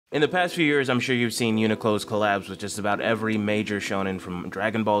In the past few years, I'm sure you've seen Uniqlo's collabs with just about every major shonen from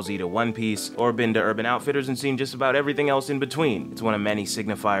Dragon Ball Z to One Piece, or been to Urban Outfitters and seen just about everything else in between. It's one of many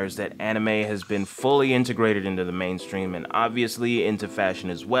signifiers that anime has been fully integrated into the mainstream and obviously into fashion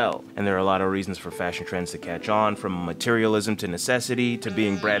as well. And there are a lot of reasons for fashion trends to catch on, from materialism to necessity to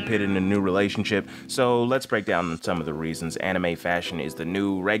being Brad Pitt in a new relationship. So let's break down some of the reasons anime fashion is the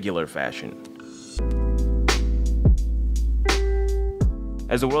new regular fashion.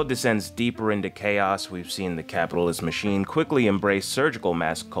 As the world descends deeper into chaos, we've seen the capitalist machine quickly embrace surgical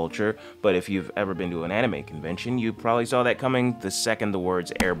mask culture, but if you've ever been to an anime convention, you probably saw that coming the second the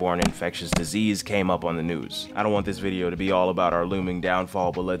words airborne infectious disease came up on the news. I don't want this video to be all about our looming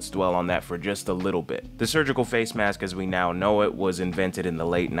downfall, but let's dwell on that for just a little bit. The surgical face mask as we now know it was invented in the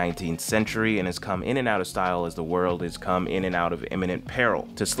late 19th century and has come in and out of style as the world has come in and out of imminent peril.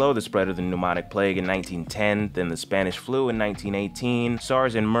 To slow the spread of the pneumonic plague in 1910, then the Spanish flu in 1918, SARS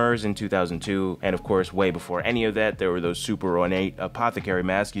and MERS in 2002, and of course way before any of that there were those super ornate apothecary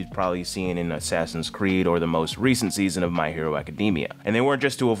masks you'd probably seen in Assassin's Creed or the most recent season of My Hero Academia. And they weren't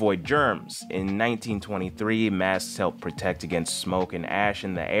just to avoid germs. In 1923, masks helped protect against smoke and ash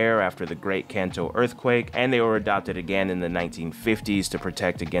in the air after the Great Kanto earthquake, and they were adopted again in the 1950s to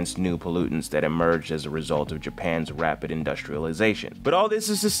protect against new pollutants that emerged as a result of Japan's rapid industrialization. But all this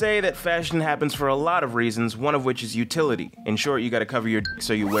is to say that fashion happens for a lot of reasons, one of which is utility. In short, you gotta cover your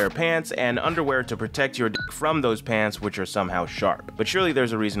so you wear pants and underwear to protect your dick from those pants which are somehow sharp. But surely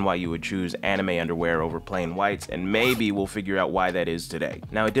there's a reason why you would choose anime underwear over plain whites, and maybe we'll figure out why that is today.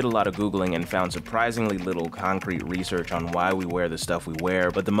 Now, I did a lot of Googling and found surprisingly little concrete research on why we wear the stuff we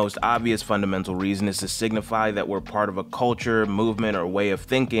wear, but the most obvious fundamental reason is to signify that we're part of a culture, movement, or way of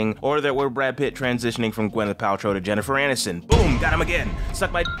thinking, or that we're Brad Pitt transitioning from Gwyneth Paltrow to Jennifer Aniston. Boom! Got him again!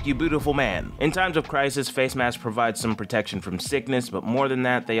 Suck my dick, you beautiful man. In times of crisis, face masks provide some protection from sickness, but more than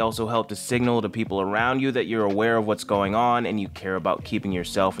that, they also help to signal to people around you that you're aware of what's going on and you care about keeping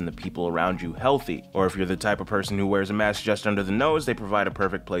yourself and the people around you healthy. Or if you're the type of person who wears a mask just under the nose, they provide a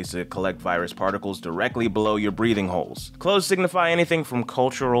perfect place to collect virus particles directly below your breathing holes. Clothes signify anything from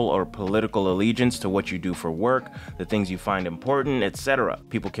cultural or political allegiance to what you do for work, the things you find important, etc.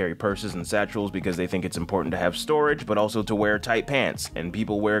 People carry purses and satchels because they think it's important to have storage, but also to wear tight pants. And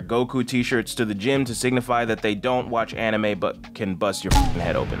people wear Goku t-shirts to the gym to signify that they don't watch anime but can bust your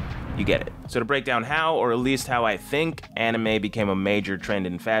head open. You get it. So to break down how, or at least how I think, anime became a major trend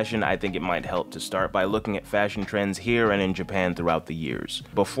in fashion, I think it might help to start by looking at fashion trends here and in Japan throughout the years.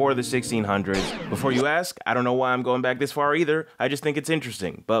 Before the 1600s, before you ask, I don't know why I'm going back this far either, I just think it's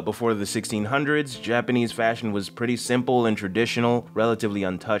interesting. But before the 1600s, Japanese fashion was pretty simple and traditional, relatively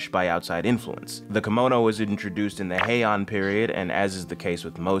untouched by outside influence. The kimono was introduced in the Heian period, and as is the case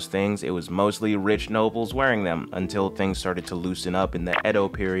with most things, it was mostly rich nobles wearing them, until things started to loosen up in the Edo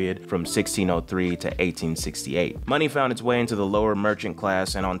period from 1603 to 1868. Money found its way into the lower merchant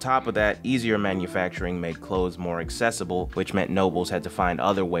class, and on top of that, easier manufacturing made clothes more accessible, which meant nobles had to find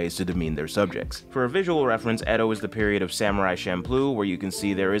other ways to demean their subjects. For a visual reference, Edo is the period of Samurai Champloo, where you can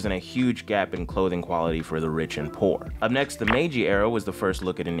see there isn't a huge gap in clothing quality for the rich and poor. Up next, the Meiji era was the first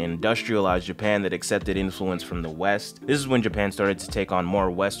look at an industrialized Japan that accepted influence from the West. This is when Japan started to take on more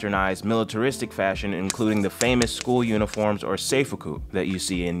westernized, militaristic fashion, including the famous school uniforms or seifuku that you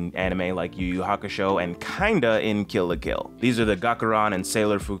see in anime like Yu Yu Hakusho and kinda in Kill la Kill. These are the Gakuran and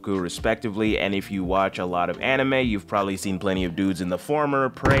Sailor Fuku respectively, and if you watch a lot of anime, you've probably seen plenty of dudes in the former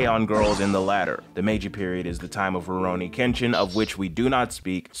prey on girls in the latter. The Meiji period is the time of Rurouni Kenshin, of which we do not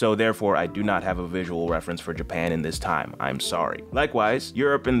speak, so therefore I do not have a visual reference for Japan in this time. I'm sorry. Likewise,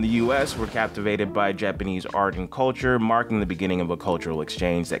 Europe and the US were captivated by Japanese art and culture, marking the beginning of a cultural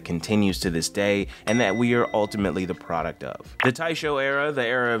exchange that continues to this day, and that we are ultimately the product of. The Taisho era, the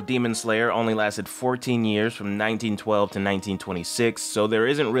era of Demon Slayer, only lasted 14 years from 1912 to 1926, so there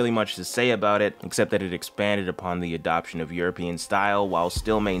isn't really much to say about it, except that it expanded upon the adoption of European style while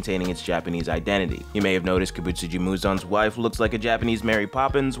still maintaining its Japanese identity. You may have noticed Kabutsuji Muzan's wife looks like a Japanese Mary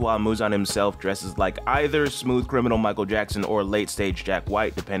Poppins, while Muzan himself dresses like either smooth criminal Michael Jackson or late-stage Jack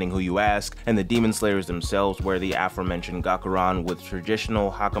White, depending who you ask, and the Demon Slayers themselves wear the aforementioned Gakuran with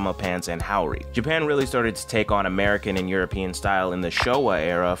traditional Hakama pants and haori. Japan really started to take on American and European style in the Showa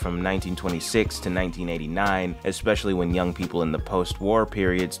era from 1926 to 1989, especially when young people in the post-war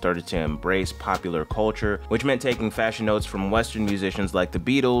period started to embrace popular culture, which meant taking fashion notes from Western musicians like the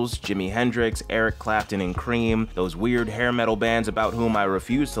Beatles, Jimi Hendrix, Eric Clapton, and Cream, those weird hair metal bands about whom I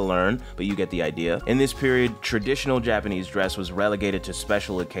refuse to learn, but you get the idea. In this period, traditional Japanese dress was relegated to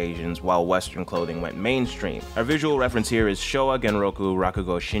special occasions while Western clothing went mainstream. Our visual reference here is Showa Genroku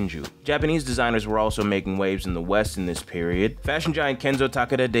Rakugo Shinju. Japanese designers were also making waves in the West in this period. Fashion giant Kenzo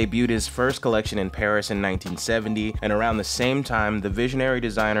Takeda Canada debuted his first collection in Paris in 1970, and around the same time, the visionary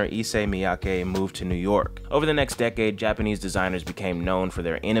designer Issey Miyake moved to New York. Over the next decade, Japanese designers became known for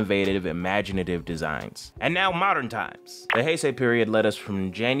their innovative, imaginative designs. And now modern times. The Heisei period led us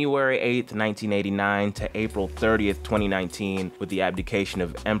from January 8th, 1989 to April 30th, 2019 with the abdication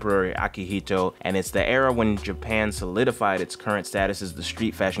of Emperor Akihito, and it's the era when Japan solidified its current status as the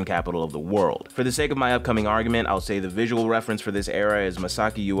street fashion capital of the world. For the sake of my upcoming argument, I'll say the visual reference for this era is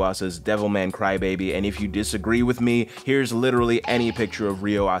Masaki Yuasa's Devilman Crybaby, and if you disagree with me, here's literally any picture of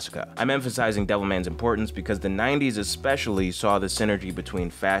Ryo Asuka. I'm emphasizing Devilman's importance because the 90s especially saw the synergy between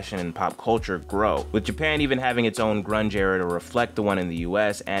fashion and pop culture grow, with Japan even having its own grunge era to reflect the one in the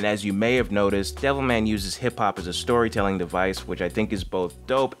US, and as you may have noticed, Devilman uses hip-hop as a storytelling device, which I think is both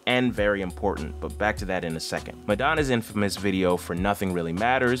dope and very important, but back to that in a second. Madonna's infamous video For Nothing Really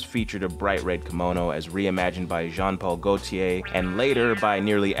Matters featured a bright red kimono as reimagined by Jean-Paul Gaultier, and later by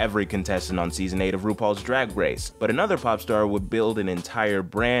nearly every contestant on season 8 of RuPaul's Drag Race, but another pop star would build an entire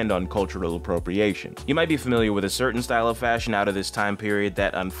brand on cultural appropriation. You might be familiar with a certain style of fashion out of this time period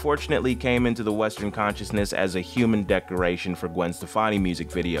that unfortunately came into the Western consciousness as a human decoration for Gwen Stefani music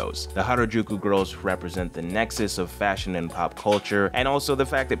videos. The Harajuku girls represent the nexus of fashion and pop culture, and also the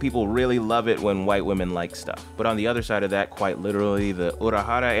fact that people really love it when white women like stuff. But on the other side of that, quite literally, the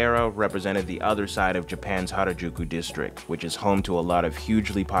Urahara era represented the other side of Japan's Harajuku district, which is home to a lot of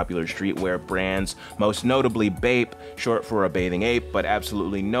hugely popular streetwear brands, most notably Bape, short for a bathing ape, but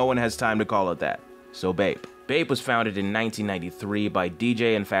absolutely no one has time to call it that. So Bape. Bape was founded in 1993 by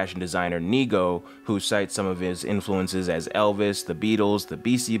DJ and fashion designer Nigo, who cites some of his influences as Elvis, the Beatles, the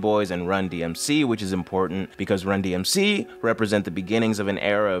Beastie Boys, and Run DMC, which is important because Run DMC represent the beginnings of an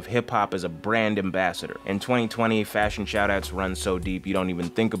era of hip-hop as a brand ambassador. In 2020, fashion shoutouts run so deep you don't even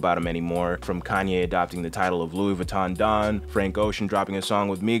think about them anymore, from Kanye adopting the title of Louis Vuitton Don, Frank Ocean dropping a song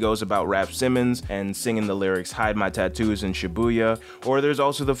with Migos about Rap Simmons and singing the lyrics Hide My Tattoos in Shibuya, or there's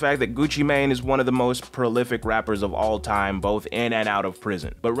also the fact that Gucci Mane is one of the most prolific rappers of all time, both in and out of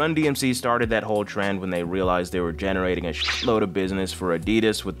prison. But Run DMC started that whole trend when they realized they were generating a shitload of business for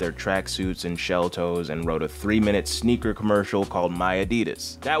Adidas with their tracksuits and shell toes, and wrote a 3-minute sneaker commercial called My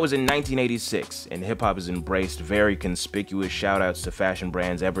Adidas. That was in 1986, and hip-hop has embraced very conspicuous shoutouts to fashion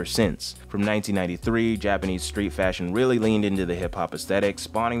brands ever since. From 1993, Japanese street fashion really leaned into the hip-hop aesthetic,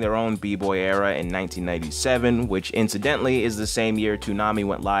 spawning their own b-boy era in 1997, which incidentally is the same year Toonami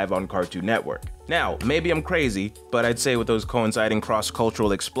went live on Cartoon Network. Now, maybe I'm crazy, but I'd say with those coinciding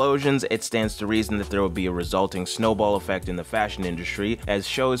cross-cultural explosions, it stands to reason that there will be a resulting snowball effect in the fashion industry, as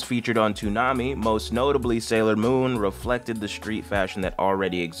shows featured on Toonami, most notably Sailor Moon, reflected the street fashion that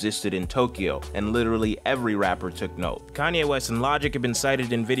already existed in Tokyo, and literally every rapper took note. Kanye West and Logic have been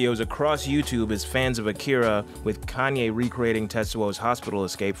cited in videos across YouTube as fans of Akira, with Kanye recreating Tetsuo's hospital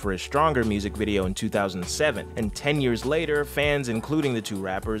escape for his Stronger music video in 2007, and 10 years later, fans, including the two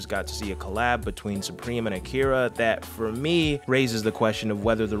rappers, got to see a collab between Supreme and Akira that, for me, raises the question of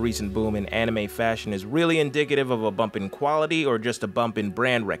whether the recent boom in anime fashion is really indicative of a bump in quality or just a bump in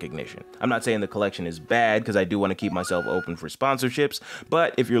brand recognition. I'm not saying the collection is bad, because I do want to keep myself open for sponsorships,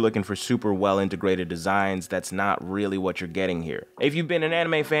 but if you're looking for super well-integrated designs, that's not really what you're getting here. If you've been an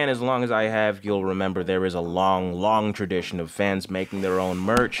anime fan as long as I have, you'll remember there is a long tradition of fans making their own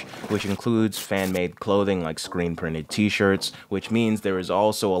merch, which includes fan-made clothing like screen-printed t-shirts, which means there is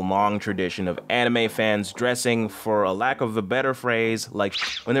also a long tradition of anime fans dressing, for a lack of a better phrase, like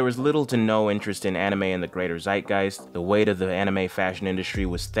when there was little to no interest in anime in the greater zeitgeist. The weight of the anime fashion industry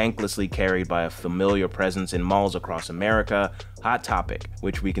was thanklessly carried by a familiar presence in malls across America. Hot topic,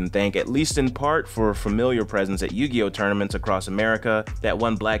 which we can thank at least in part for a familiar presence at Yu-Gi-Oh tournaments across America, that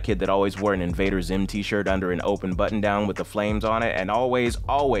one black kid that always wore an Invader Zim t-shirt under an open button-down with the flames on it, and always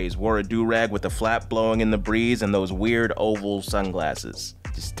wore a do-rag with the flap blowing in the breeze, and those weird oval sunglasses.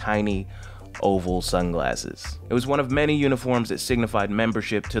 Just tiny oval sunglasses. It was one of many uniforms that signified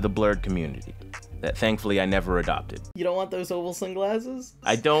membership to the blurred community that thankfully I never adopted. You don't want those oval sunglasses?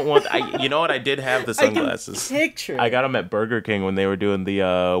 I don't want, you know what, I did have the sunglasses. I can picture. I got them at Burger King when they were doing the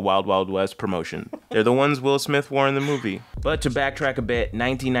Wild Wild West promotion. They're the ones Will Smith wore in the movie. But to backtrack a bit,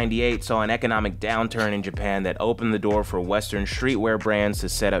 1998 saw an economic downturn in Japan that opened the door for Western streetwear brands to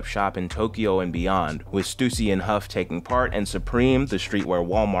set up shop in Tokyo and beyond, with Stussy and Huff taking part, and Supreme, the streetwear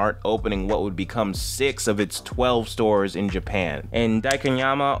Walmart, opening what would become 6 of its 12 stores in Japan. In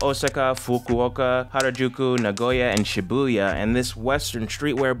Daikanyama, Osaka, Fukuoka, Osaka, Harajuku, Nagoya, and Shibuya, and this Western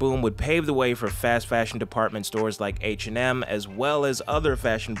streetwear boom would pave the way for fast fashion department stores like H&M, as well as other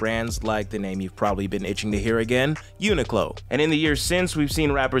fashion brands like the name you've probably been itching to hear again, Uniqlo. And in the years since, we've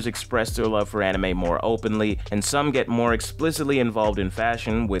seen rappers express their love for anime more openly, and some get more explicitly involved in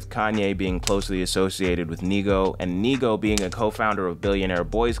fashion, with Kanye being closely associated with Nigo, and Nigo being a co-founder of Billionaire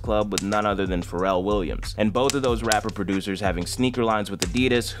Boys Club with none other than Pharrell Williams. And both of those rapper producers having sneaker lines with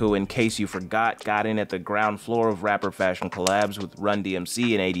Adidas, who, in case you forgot, got in at the ground floor of rapper fashion collabs with Run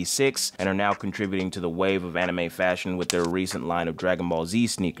DMC in '86, and are now contributing to the wave of anime fashion with their recent line of Dragon Ball Z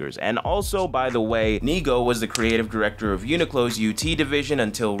sneakers. And also, by the way, Nigo was the creative director of Uniqlo's UT division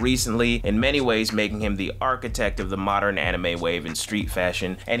until recently, in many ways making him the architect of the modern anime wave in street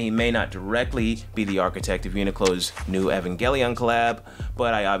fashion, and he may not directly be the architect of Uniqlo's new Evangelion collab,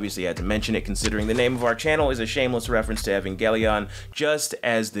 but I obviously had to mention it considering the name of our channel is a shameless reference to Evangelion, just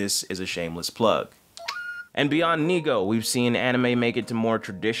as this is a shameless plug. And beyond Nigo, we've seen anime make it to more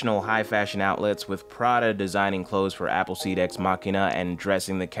traditional high fashion outlets, with Prada designing clothes for Appleseed Ex Machina and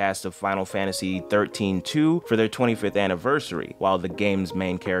dressing the cast of Final Fantasy XIII-2 for their 25th anniversary, while the game's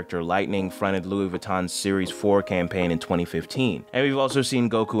main character Lightning fronted Louis Vuitton's Series 4 campaign in 2015. And we've also seen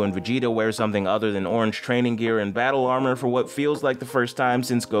Goku and Vegeta wear something other than orange training gear and battle armor for what feels like the first time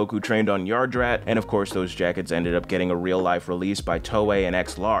since Goku trained on Yardrat, and of course those jackets ended up getting a real-life release by Toei and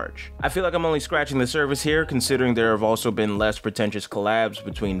X Large. I feel like I'm only scratching the surface here, considering there have also been less pretentious collabs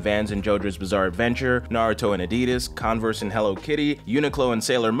between Vans and JoJo's Bizarre Adventure, Naruto and Adidas, Converse and Hello Kitty, Uniqlo and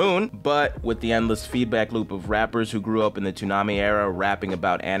Sailor Moon, but with the endless feedback loop of rappers who grew up in the Toonami era rapping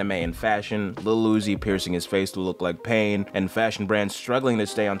about anime and fashion, Lil Uzi piercing his face to look like Pain, and fashion brands struggling to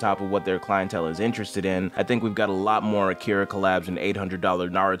stay on top of what their clientele is interested in, I think we've got a lot more Akira collabs and $800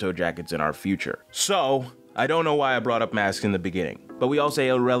 Naruto jackets in our future. So, I don't know why I brought up masks in the beginning, but we all say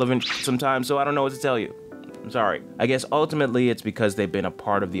irrelevant sometimes, so I don't know what to tell you. I'm sorry. I guess ultimately it's because they've been a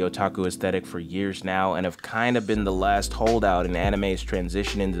part of the otaku aesthetic for years now and have kind of been the last holdout in anime's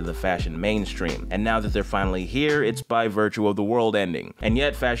transition into the fashion mainstream. And now that they're finally here, it's by virtue of the world ending. And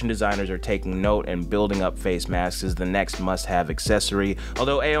yet fashion designers are taking note and building up face masks as the next must-have accessory,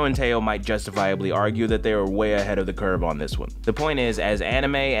 although Ayo and Teo might justifiably argue that they are way ahead of the curve on this one. The point is, as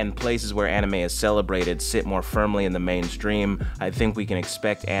anime and places where anime is celebrated sit more firmly in the mainstream, I think we can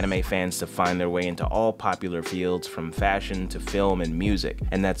expect anime fans to find their way into all popular fields from fashion to film and music,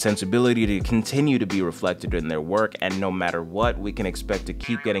 and that sensibility to continue to be reflected in their work, and no matter what, we can expect to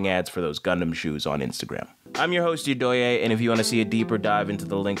keep getting ads for those Gundam shoes on Instagram. I'm your host Yedoye, and if you want to see a deeper dive into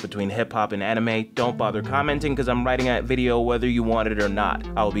the link between hip-hop and anime, don't bother commenting because I'm writing that video whether you want it or not.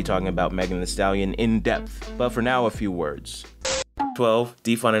 I will be talking about Megan Thee Stallion in depth, but for now a few words. 12.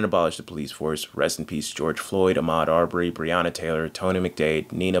 Defund and abolish the police force. Rest in peace George Floyd, Ahmaud Arbery, Breonna Taylor, Tony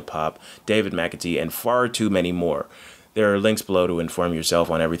McDade, Nina Pop, David McAtee, and far too many more. There are links below to inform yourself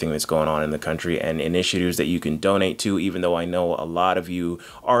on everything that's going on in the country and initiatives that you can donate to, even though I know a lot of you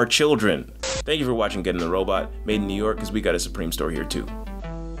are children. Thank you for watching Getting the Robot, made in New York because we got a Supreme store here too.